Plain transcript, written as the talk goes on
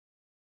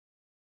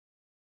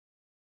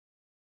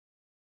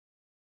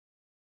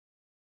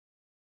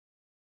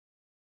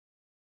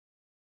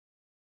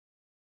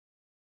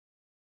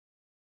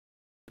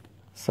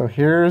So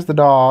here's the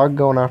dog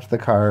going after the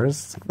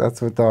cars.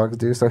 That's what dogs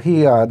do. So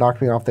he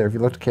knocked me off there. If you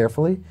looked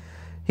carefully,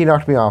 he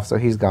knocked me off, so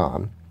he's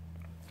gone.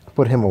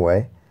 Put him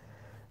away.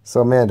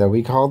 So Amanda,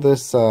 we call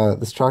this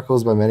track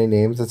goes by many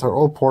names. It's our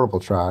old portable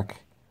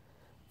track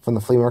from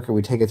the flea market.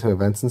 We take it to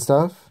events and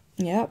stuff.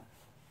 Yep.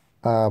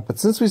 But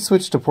since we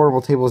switched to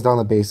portable tables down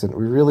the basement,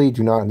 we really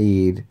do not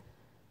need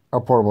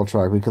a portable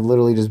track. We could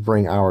literally just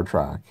bring our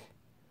track.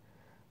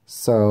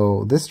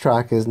 So this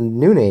track, his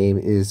new name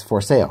is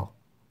For Sale.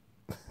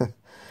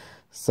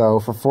 So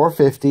for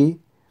 $450,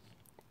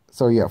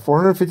 so yeah,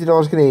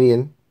 $450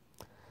 Canadian,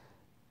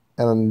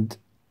 and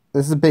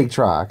this is a big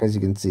track, as you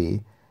can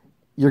see.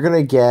 You're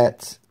gonna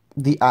get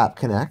the App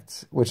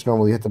Connect, which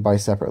normally you have to buy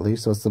separately,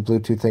 so it's the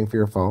Bluetooth thing for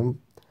your phone.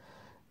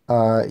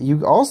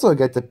 You also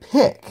get to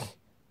pick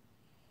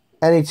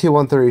any two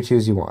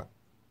 132s you want.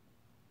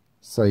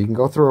 So you can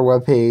go through our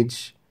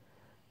webpage,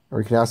 or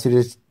we can ask you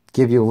to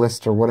give you a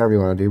list or whatever you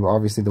want to do, but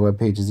obviously the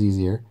webpage is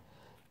easier.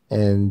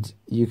 And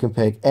you can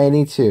pick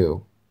any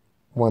two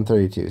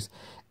 132s.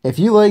 If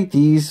you like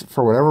these,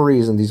 for whatever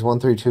reason, these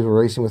 132s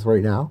we're racing with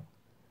right now,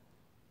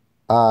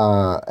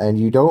 and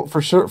you don't, for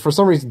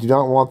some reason, do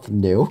not want them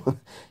new,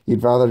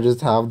 you'd rather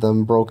just have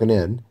them broken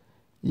in,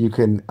 you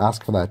can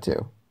ask for that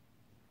too.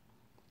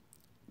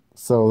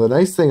 So the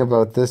nice thing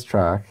about this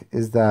track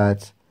is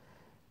that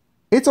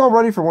it's all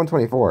ready for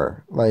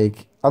 124.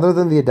 Like, other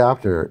than the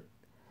adapter,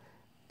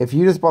 if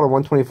you just bought a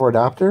 124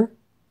 adapter,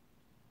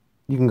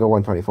 you can go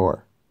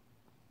 124.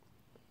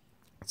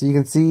 So you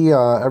can see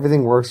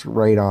everything works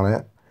right on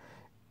it.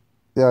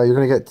 You're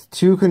going to get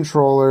two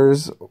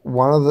controllers.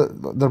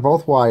 They're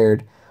both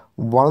wired.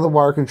 One of the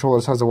wire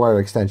controllers has a wire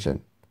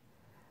extension.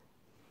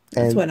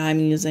 That's what I'm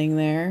using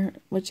there,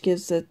 which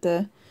gives it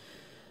the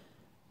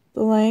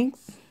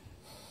length.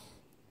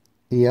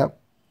 Yep.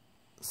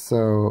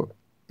 So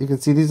you can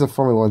see these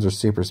Formula Ones are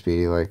super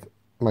speedy. Like,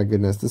 my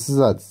goodness, this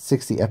is at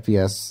 60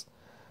 FPS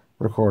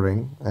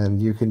recording,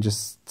 and you can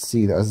just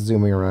see us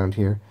zooming around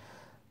here.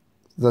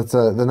 That's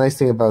the nice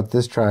thing about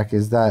this track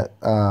is that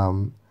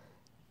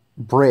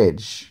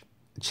bridge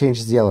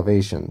changes the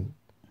elevation,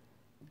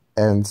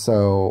 and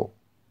so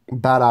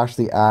that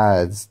actually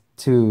adds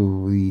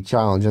to the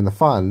challenge and the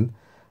fun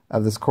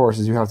of this course.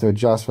 Is you have to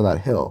adjust for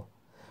that hill.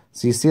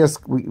 So you see us,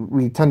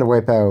 we tend to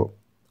wipe out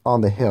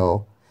on the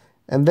hill,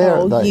 and there.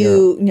 No,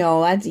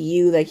 that's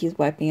you that keeps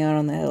wiping out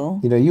on the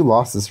hill. You know, you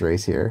lost this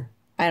race here.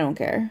 I don't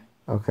care.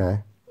 Okay.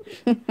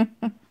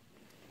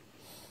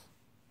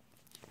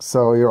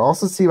 So you'll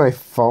also see my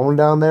phone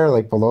down there,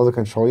 like below the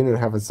control unit, I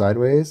have it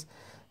sideways.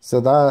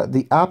 So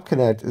the App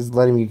Connect is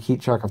letting me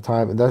keep track of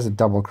time, and there's a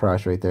double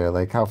crash right there.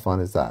 Like, how fun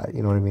is that?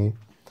 You know what I mean?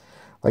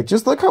 Like,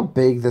 just look how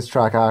big this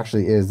track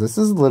actually is. This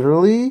is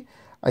literally,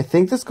 I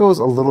think this goes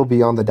a little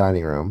beyond the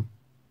dining room.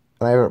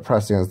 And I have it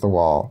pressed against the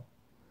wall.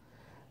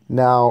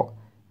 Now,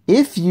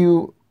 if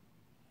you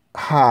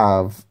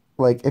have,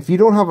 like, if you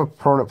don't have a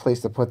permanent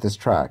place to put this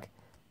track,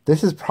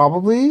 this is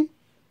probably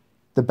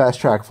the best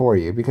track for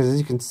you, because as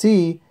you can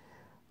see,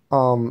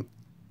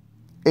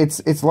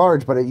 it's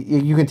large, but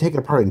you can take it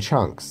apart in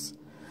chunks,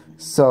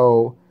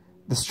 so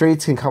the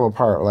straights can come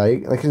apart.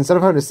 Like instead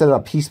of having to set it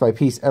up piece by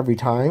piece every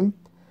time,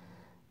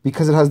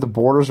 because it has the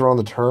borders around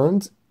the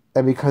turns,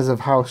 and because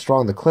of how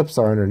strong the clips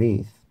are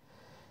underneath,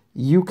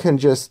 you can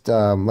just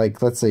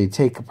like, let's say,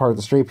 take apart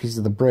the straight pieces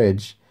of the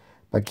bridge,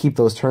 but keep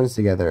those turns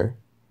together.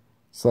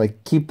 So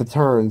like, keep the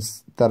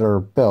turns that are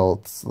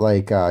built,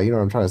 like, you know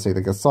what I'm trying to say,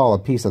 like a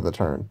solid piece of the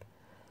turn.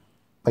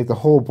 Like the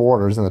whole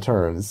borders and the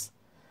turns.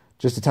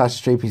 Just attach the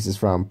straight pieces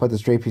from, put the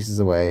straight pieces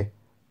away,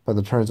 put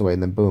the turns away,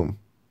 and then boom.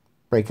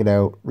 Break it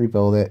out,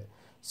 rebuild it.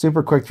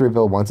 Super quick to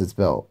rebuild once it's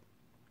built.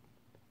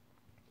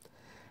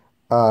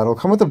 It'll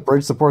come with the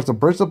bridge supports. The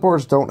bridge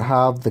supports don't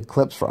have the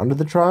clips for under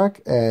the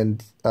track, and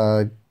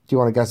do you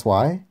want to guess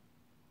why?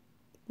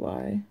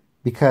 Why?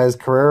 Because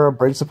Carrera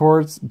bridge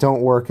supports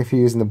don't work if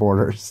you're using the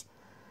borders.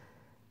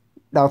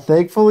 Now,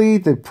 thankfully,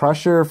 the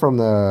pressure from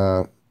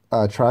the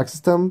track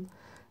system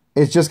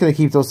is just going to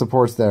keep those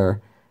supports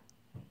there.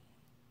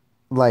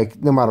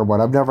 Like, no matter what.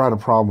 I've never had a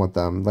problem with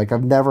them. Like,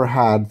 I've never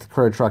had the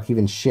Carrera track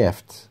even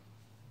shift.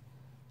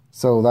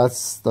 So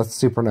that's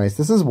super nice.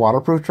 This is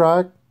waterproof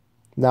track.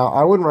 Now,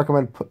 I wouldn't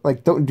recommend,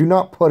 do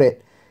not put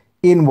it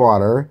in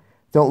water.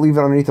 Don't leave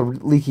it underneath a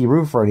leaky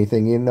roof or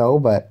anything, you know,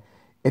 but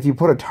if you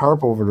put a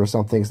tarp over it or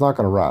something, it's not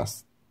going to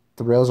rust.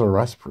 The rails are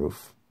rust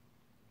proof.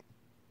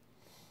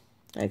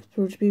 That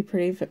proved to be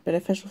pretty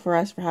beneficial for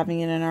us for having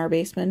it in our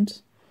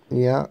basement.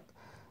 Yeah.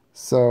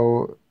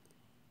 So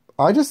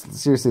I just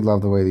seriously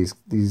love the way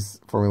these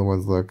Formula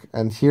Ones look.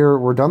 And here,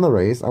 we're done the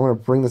race. I'm going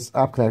to bring this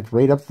App Connect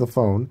right up to the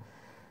phone.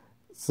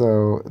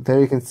 So there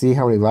you can see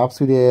how many laps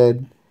we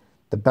did,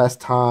 the best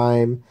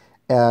time.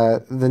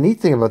 The neat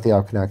thing about the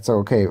App Connect, so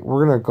okay, I'm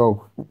going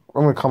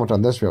to comment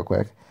on this real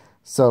quick.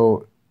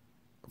 So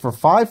for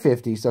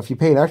 $550, so if you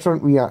pay an extra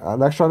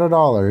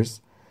 $100,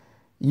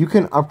 you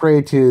can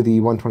upgrade to the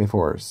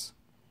 124s.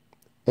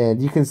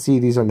 And you can see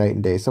these are night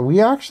and day. So we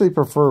actually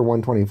prefer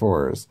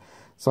 124s.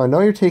 So I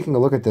know you're taking a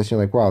look at this, you're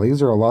like, wow,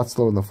 these are a lot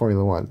slower than the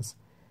Formula Ones.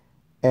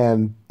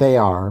 And they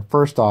are.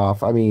 First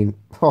off, I mean,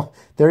 oh,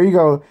 there you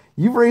go.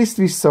 You've raced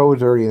me so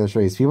dirty in this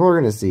race. People are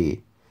going to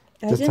see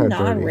just how dirty. I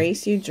did not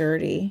race you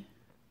dirty.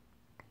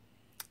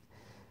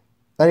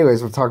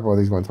 Anyways, we'll talk about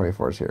these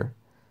 124s here.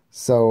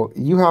 So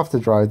you have to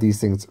drive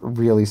these things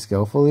really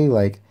skillfully.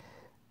 Like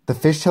the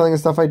fishtailing and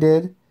stuff I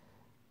did,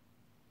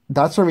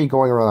 that's for me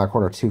going around that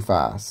corner too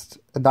fast.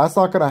 That's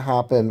not going to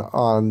happen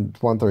on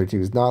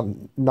 132s.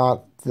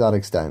 Not to that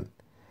extent.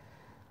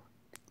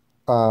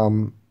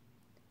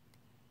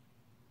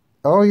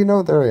 Oh, you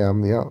know, there I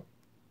am. Yeah.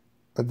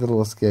 I did a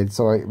little skid.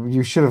 So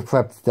you should have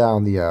clipped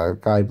down the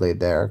guide blade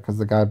there because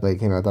the guide blade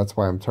came out. That's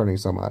why I'm turning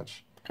so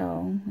much.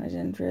 Oh, I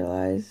didn't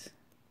realize.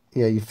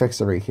 Yeah, you fix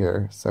it right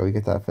here. So we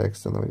get that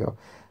fixed and then we go.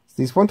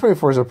 These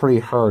 124s are pretty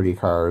hardy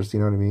cars.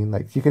 You know what I mean?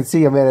 Like you can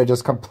see Amanda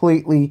just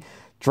completely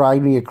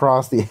dragged me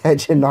across the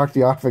edge and knocked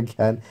me off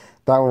again.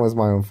 That one was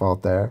my own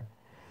fault there.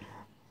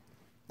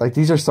 Like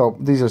these are so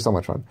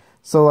much fun.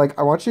 So like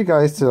I want you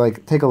guys to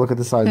like take a look at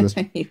the size of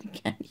this. You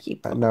can't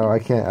keep up. No, I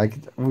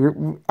can't.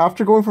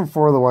 After going from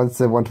Formula 1s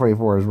to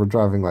 124s, we're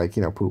driving like,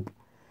 you know, poop.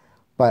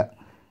 But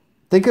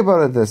think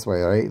about it this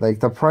way, right?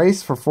 Like the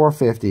price for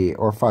 450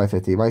 or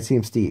 550 might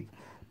seem steep.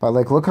 But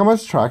like look how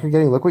much track you're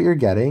getting, look what you're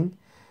getting.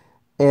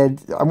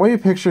 And I want you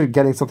to picture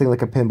getting something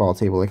like a pinball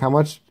table. Like how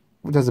much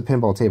does a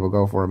pinball table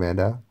go for,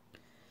 Amanda?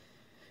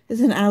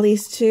 Isn't it at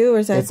least $2 or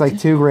is that? It's like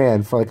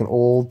 $2,000 for like an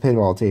old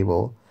pinball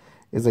table.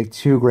 It's like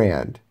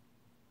 $2,000.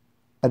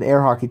 An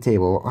air hockey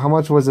table. How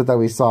much was it that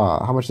we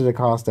saw? How much did it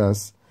cost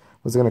us?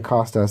 Was it going to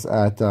cost us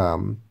at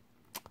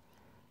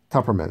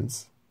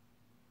Tupperman's?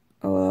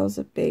 Oh, that was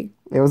a big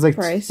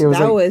price.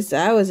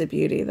 That was a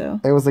beauty though.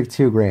 It was like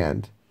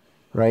 $2,000,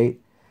 right?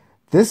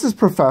 This is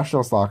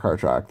professional slot car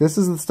track. This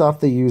is the stuff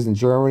they use in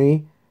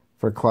Germany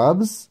for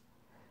clubs,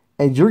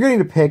 and you're getting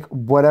to pick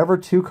whatever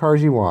 2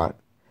 cars you want.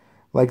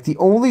 Like the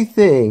only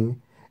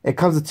thing, it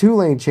comes with 2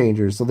 lane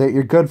changers, so that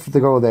you're good to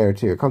go there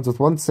too. It comes with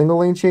 1 single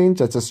lane change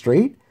that's a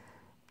straight,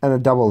 and a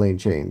double lane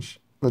change.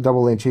 The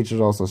double lane change is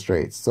also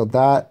straight. So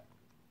that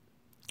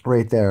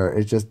right there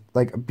is just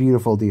like a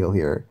beautiful deal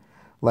here.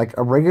 Like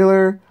a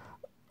regular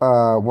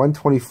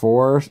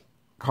 124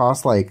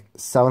 costs like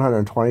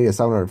 $720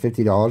 to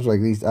 $750, like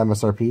at least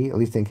MSRP, at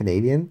least in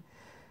Canadian.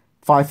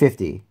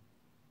 $550.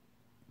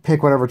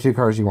 Pick whatever 2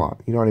 cars you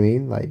want. You know what I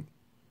mean? Like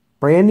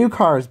brand new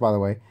cars, by the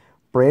way.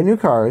 Brand new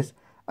cars.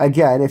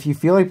 Again, if you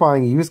feel like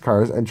buying used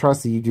cars, and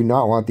trust me, you do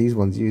not want these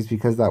ones used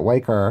because that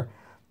white car,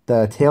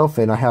 the tail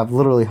fin, I have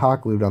literally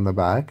hot glued on the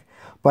back.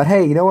 But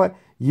hey, you know what?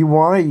 You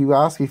want it, you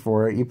ask me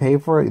for it, you pay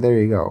for it, there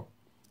you go.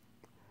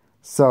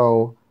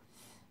 So,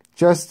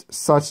 just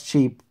such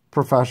cheap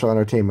professional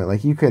entertainment.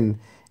 Like you can,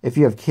 if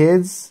you have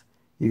kids,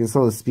 you can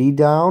slow the speed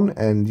down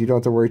and you don't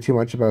have to worry too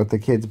much about the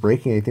kids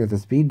breaking anything with the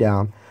speed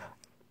down.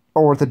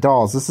 Or with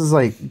adults. This is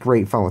like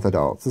great fun with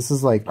adults. This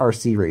is like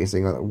RC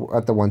racing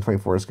at the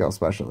 124 scale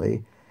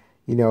especially.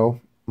 You know,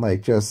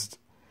 like just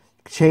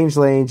change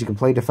lanes, you can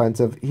play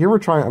defensive. Here I'm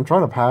trying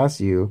to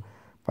pass you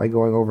by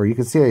going over. You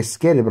can see I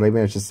skidded, but I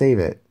managed to save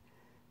it.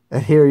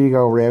 And here you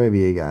go, ramming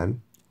me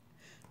again.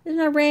 It's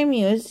not ramming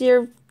you, it's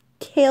your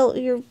tail,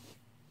 your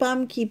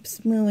bum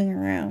keeps moving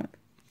around.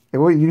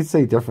 And what you can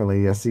say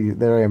differently. Yeah, see,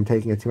 there I am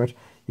taking it too much.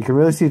 You can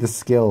really see the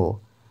skill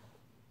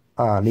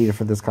needed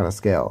for this kind of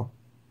scale.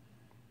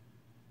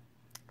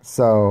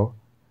 So,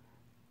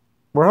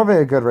 we're having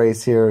a good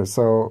race here.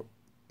 So,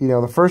 you know,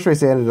 the first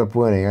race I ended up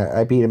winning.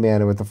 I beat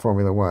Amanda with the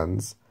Formula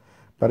 1s.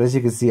 But as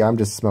you can see, I'm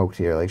just smoked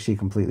here. Like, she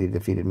completely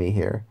defeated me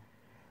here.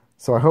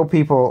 So, I hope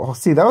people... Oh,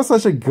 see, that was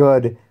such a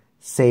good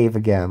save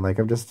again. Like,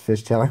 I'm just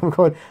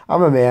fishtailing.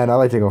 I'm a man. I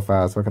like to go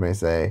fast. What can I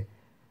say?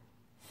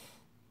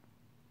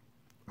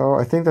 Oh,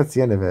 I think that's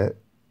the end of it.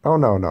 Oh,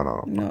 no.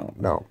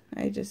 No.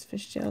 I just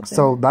fishtailed.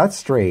 So, that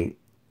straight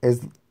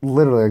is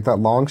literally like that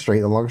long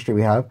straight. The longest straight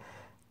we have.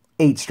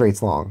 8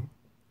 straights long.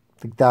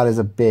 Like that is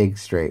a big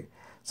straight.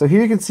 So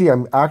here you can see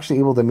I'm actually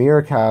able to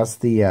mirrorcast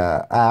the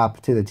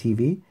app to the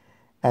TV.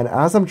 And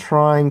as I'm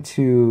trying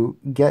to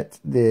get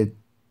the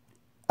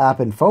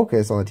app in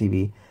focus on the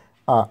TV,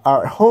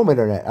 our home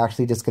internet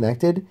actually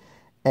disconnected.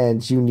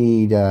 And you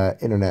need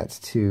internet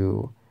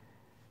to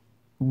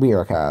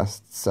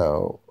mirrorcast.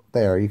 So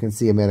there, you can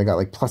see Amanda got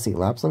like +8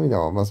 laps. Let me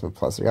know. It must have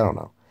been +3. I don't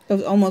know. It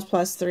was almost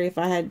 +3 if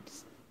I had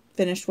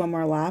finished one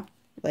more lap.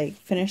 Like,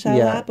 finish that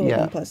lap, it would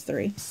have been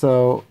 +3.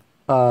 So,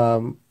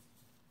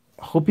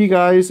 hope you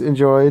guys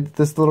enjoyed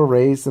this little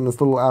race and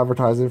this little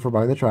advertisement for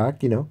buying the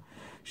track, you know.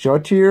 Show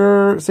it to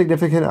your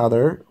significant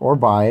other, or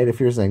buy it if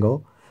you're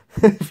single.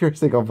 If you're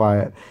single, buy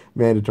it.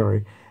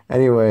 Mandatory.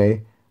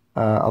 Anyway,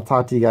 I'll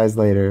talk to you guys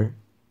later.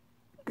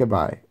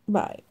 Goodbye.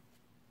 Bye.